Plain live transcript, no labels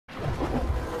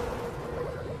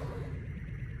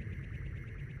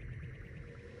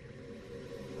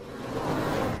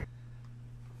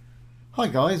Hi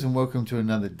guys, and welcome to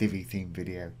another Divi theme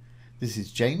video. This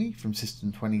is Jamie from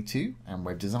System22 and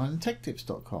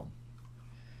webdesignandtechtips.com.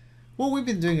 Well, we've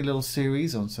been doing a little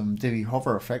series on some Divi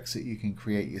hover effects that you can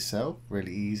create yourself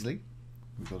really easily.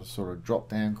 We've got a sort of drop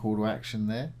down call to action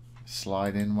there,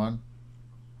 slide in one.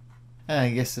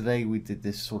 And yesterday we did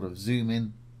this sort of zoom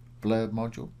in blurb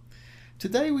module.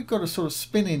 Today we've got a sort of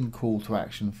spin in call to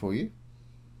action for you.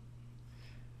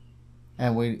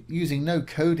 And we're using no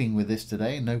coding with this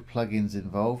today, no plugins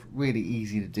involved, really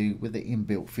easy to do with the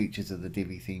inbuilt features of the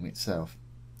Divi theme itself.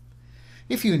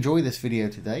 If you enjoy this video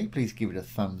today, please give it a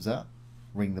thumbs up,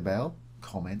 ring the bell,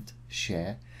 comment,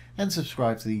 share and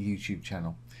subscribe to the YouTube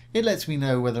channel. It lets me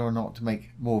know whether or not to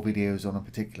make more videos on a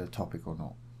particular topic or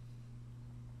not.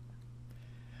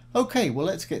 Okay, well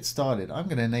let's get started. I'm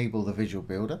going to enable the visual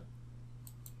builder.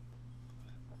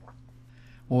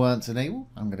 Once enabled,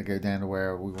 I'm going to go down to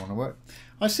where we want to work.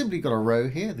 I've simply got a row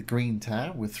here, the green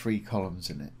tab with 3 columns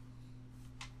in it.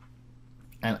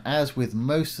 And as with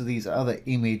most of these other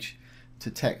image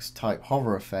to text type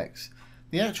hover effects,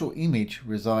 the actual image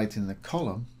resides in the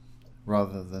column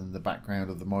rather than the background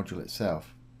of the module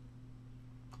itself.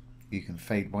 You can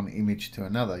fade one image to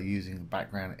another using the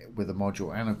background with a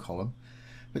module and a column,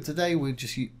 but today we're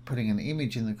just putting an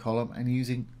image in the column and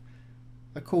using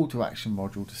a call to action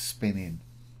module to spin in.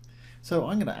 So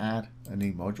I'm going to add a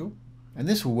new module, and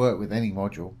this will work with any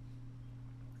module.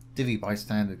 Divi by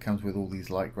standard comes with all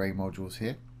these light grey modules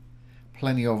here.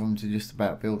 Plenty of them to just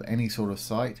about build any sort of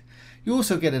site. You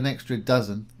also get an extra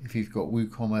dozen if you've got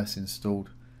WooCommerce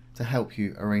installed to help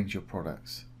you arrange your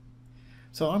products.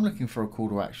 So I'm looking for a call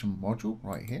to action module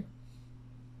right here.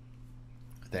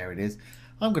 There it is.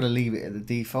 I'm going to leave it at the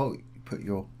default. You put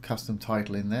your custom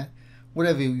title in there.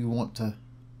 Whatever you want to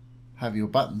have your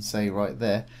button say right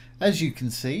there. As you can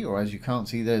see, or as you can't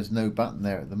see, there's no button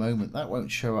there at the moment. That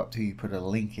won't show up till you put a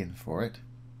link in for it.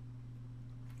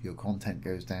 Your content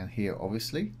goes down here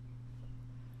obviously.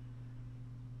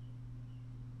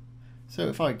 So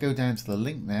if I go down to the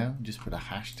link now and just put a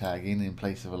hashtag in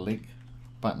place of a link,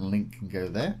 button link can go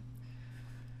there.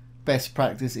 Best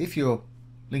practice, if you're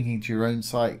linking to your own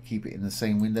site, keep it in the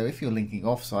same window. If you're linking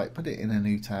off site, put it in a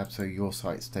new tab so your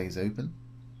site stays open.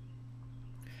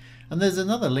 And there's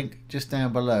another link just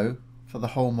down below for the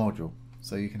whole module.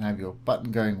 So you can have your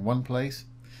button going one place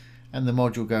and the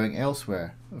module going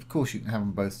elsewhere. Of course you can have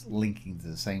them both linking to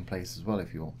the same place as well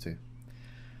if you want to.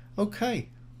 Okay.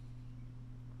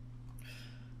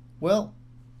 Well,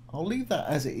 I'll leave that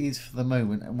as it is for the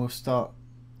moment and we'll start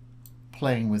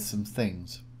playing with some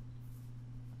things.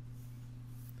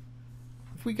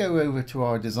 If we go over to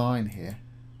our design here,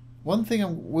 one thing I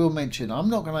will mention, I'm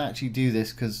not going to actually do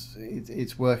this because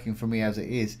it's working for me as it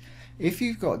is. If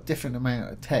you've got a different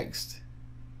amount of text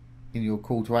in your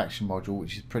call to action module,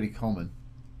 which is pretty common,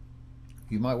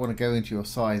 you might want to go into your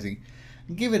sizing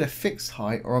and give it a fixed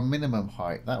height or a minimum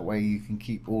height. That way you can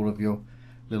keep all of your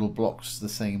little blocks the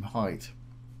same height.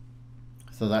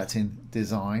 So that's in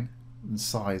design and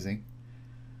sizing,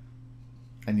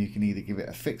 and you can either give it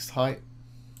a fixed height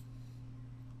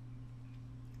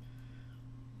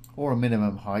or a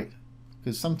minimum height,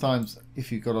 because sometimes if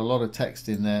you've got a lot of text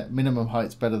in there, minimum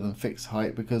height's better than fixed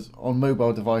height, because on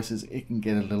mobile devices it can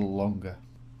get a little longer.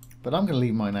 But I'm going to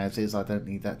leave mine as is, I don't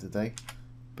need that today,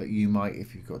 but you might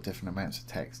if you've got different amounts of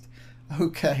text.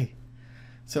 Okay,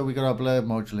 so we got our blurb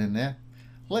module in there.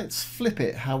 Let's flip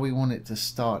it how we want it to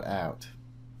start out,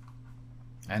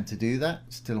 and to do that,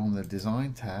 still on the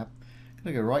design tab, I'm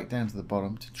going to go right down to the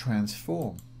bottom to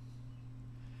transform.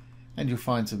 And you'll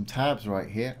find some tabs right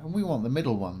here, and we want the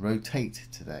middle one, rotate,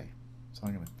 today. So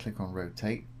I'm going to click on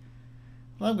rotate,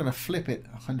 and I'm going to flip it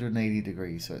 180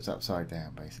 degrees so it's upside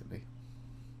down basically.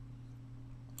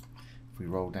 If we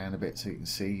roll down a bit so you can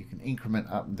see, you can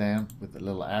increment up and down with the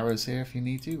little arrows here if you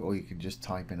need to, or you can just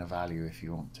type in a value if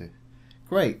you want to.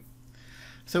 Great.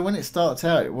 So when it starts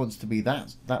out it wants to be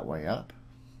that way up,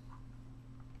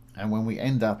 and when we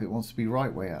end up it wants to be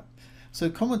right way up. So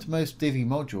common to most Divi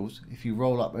modules, if you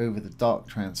roll up over the dark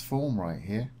transform right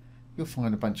here, you'll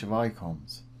find a bunch of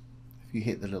icons. If you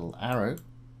hit the little arrow,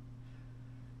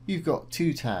 you've got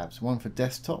 2 tabs, one for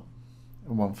desktop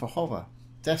and one for hover.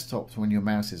 Desktop's when your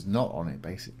mouse is not on it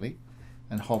basically,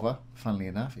 and hover, funnily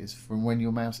enough, is from when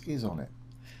your mouse is on it.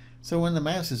 So when the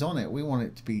mouse is on it, we want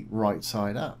it to be right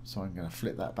side up. So I'm going to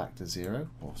flip that back to 0,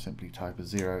 or simply type a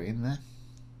 0 in there.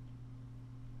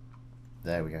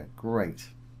 There we go, great.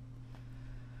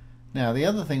 Now the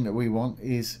other thing that we want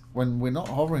is when we're not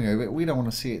hovering over it, we don't want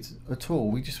to see it at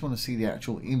all. We just want to see the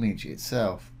actual image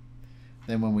itself.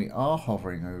 Then when we are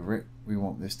hovering over it, we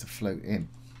want this to float in.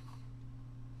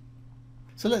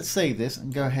 So let's save this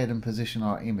and go ahead and position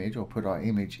our image, or put our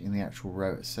image in the actual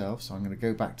row itself. So I'm going to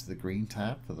go back to the green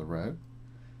tab for the row.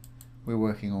 We're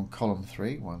working on column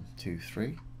 3, 1, 2,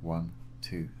 3, 1,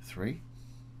 2, 3.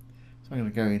 So I'm going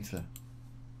to go into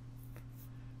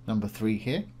number 3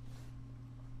 here,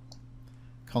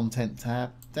 content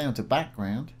tab, down to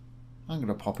background. I'm going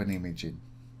to pop an image in.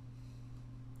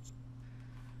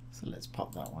 So let's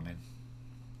pop that one in.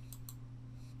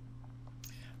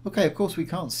 Okay, of course we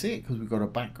can't see it because we've got a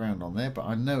background on there, but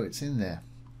I know it's in there.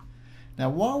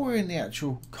 Now while we're in the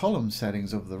actual column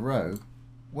settings of the row,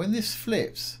 when this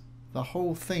flips, the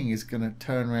whole thing is going to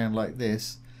turn around like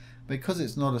this. Because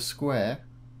it's not a square,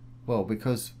 well,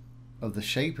 because of the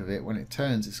shape of it, when it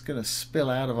turns, it's going to spill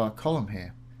out of our column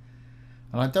here.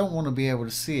 And I don't want to be able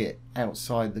to see it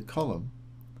outside the column.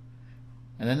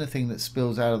 And anything that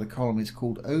spills out of the column is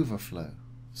called overflow.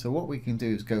 So what we can do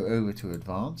is go over to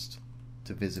advanced,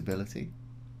 to visibility,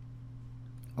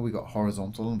 and we got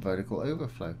horizontal and vertical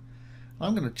overflow.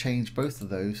 I'm going to change both of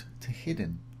those to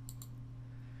hidden,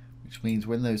 which means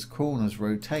when those corners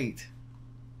rotate,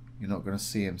 you're not going to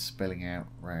see them spilling out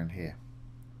around here.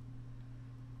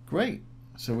 Great,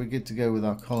 so we're good to go with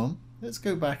our column. Let's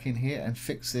go back in here and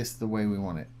fix this the way we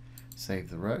want it.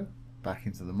 Save the row, back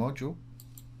into the module.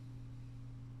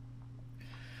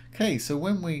 Okay, so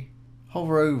when we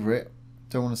hover over it,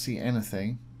 don't want to see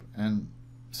anything, and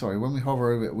sorry, when we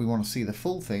hover over it we want to see the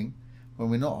full thing. When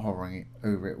we're not hovering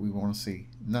over it we want to see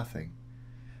nothing.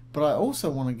 But I also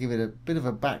want to give it a bit of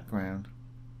a background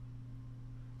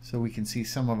so we can see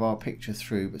some of our picture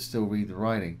through but still read the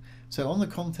writing. So on the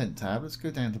content tab, let's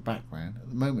go down to background. At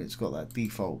the moment it's got that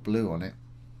default blue on it.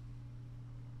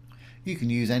 You can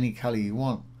use any color you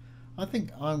want. I think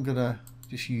I'm gonna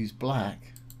just use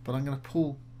black, but I'm gonna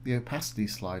pull the opacity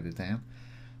slider down.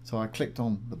 So I clicked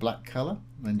on the black color,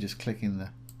 then just click in the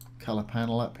color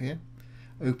panel up here.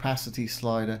 Opacity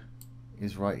slider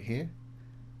is right here.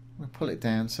 I'm going to pull it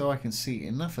down so I can see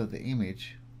enough of the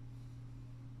image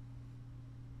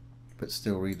but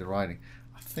still read the writing.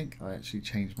 I think I actually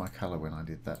changed my color when I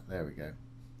did that. There we go.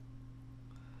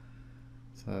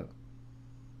 So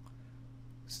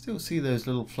still see those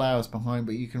little flowers behind,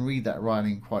 but you can read that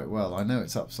writing quite well. I know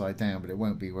it's upside down, but it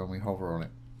won't be when we hover on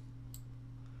it.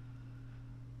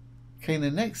 Okay,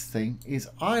 the next thing is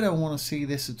I don't want to see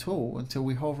this at all until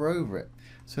we hover over it.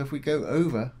 So if we go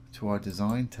over to our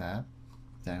design tab,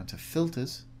 down to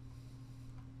filters,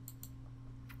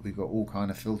 we've got all kind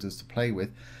of filters to play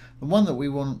with. The one that we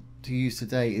want to use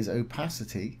today is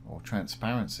opacity or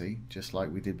transparency, just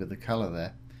like we did with the color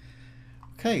there.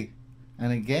 Okay,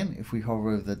 and again, if we hover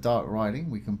over the dark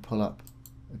writing, we can pull up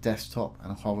a desktop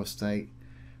and a hover state.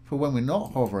 For when we're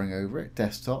not hovering over it,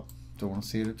 desktop, don't want to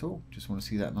see it at all, just want to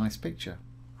see that nice picture.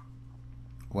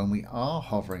 When we are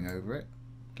hovering over it,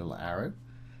 little arrow,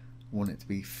 want it to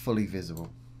be fully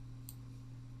visible.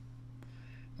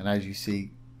 And as you see,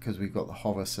 because we've got the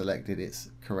hover selected, it's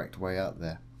the correct way up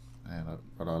there. And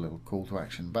I've got our little call to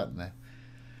action button there.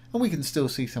 And we can still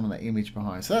see some of that image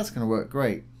behind, so that's going to work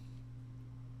great.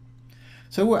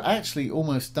 So we're actually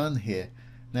almost done here.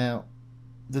 Now,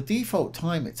 the default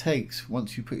time it takes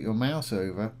once you put your mouse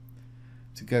over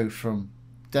to go from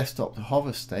desktop to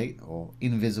hover state, or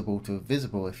invisible to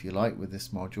visible if you like, with this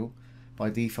module, by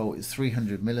default is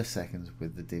 300 milliseconds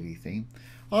with the Divi theme.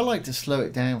 I like to slow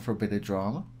it down for a bit of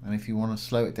drama, and if you want to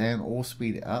slow it down or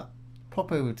speed it up,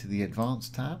 pop over to the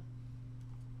advanced tab,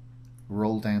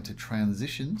 roll down to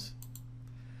transitions,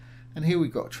 and here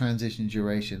we've got transition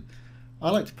duration. I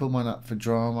like to pull mine up for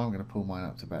drama. I'm going to pull mine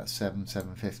up to about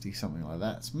 750, something like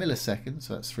that. It's milliseconds,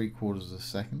 so that's 3/4 of a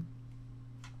second.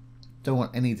 Don't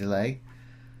want any delay.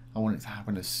 I want it to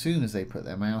happen as soon as they put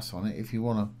their mouse on it. If you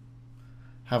want to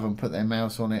have them put their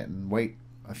mouse on it and wait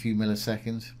a few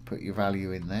milliseconds, put your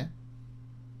value in there.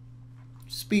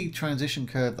 Speed transition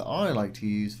curve that I like to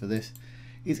use for this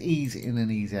is ease in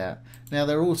and ease out. Now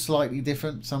they're all slightly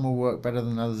different. Some will work better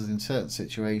than others in certain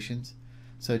situations,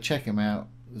 so check them out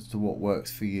as to what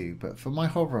works for you. But for my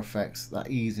hover effects,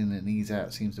 that ease in and ease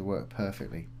out seems to work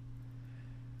perfectly.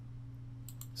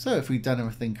 So if we've done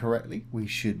everything correctly, we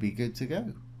should be good to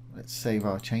go. Let's save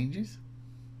our changes.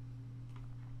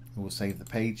 We'll save the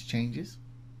page changes.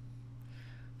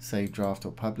 Save draft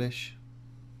or publish.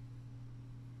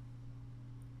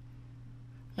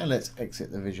 And let's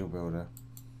exit the Visual Builder.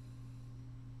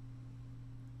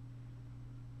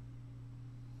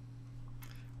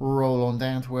 Roll on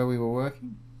down to where we were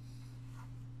working.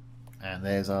 And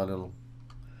there's our little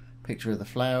picture of the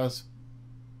flowers.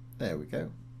 There we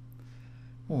go.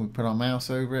 When we put our mouse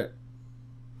over it,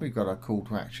 we've got our call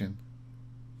to action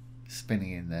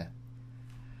spinning in there.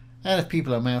 And if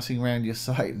people are mousing around your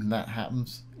site and that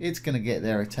happens, it's going to get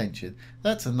their attention.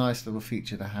 That's a nice little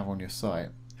feature to have on your site.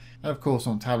 And of course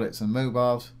on tablets and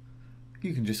mobiles,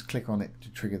 you can just click on it to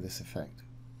trigger this effect.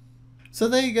 So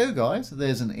there you go guys,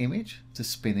 there's an image to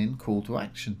spin in call to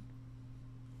action.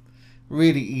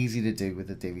 Really easy to do with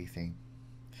the Divi theme.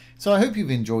 So I hope you've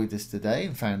enjoyed this today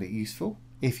and found it useful.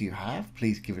 If you have,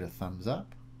 please give it a thumbs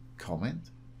up, comment,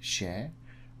 share,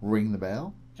 ring the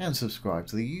bell and subscribe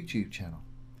to the YouTube channel.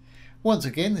 Once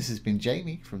again, this has been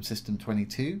Jamie from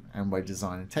System22 and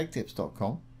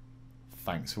webdesignandtechtips.com.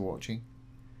 Thanks for watching.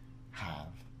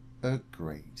 Have a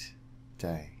great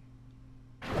day.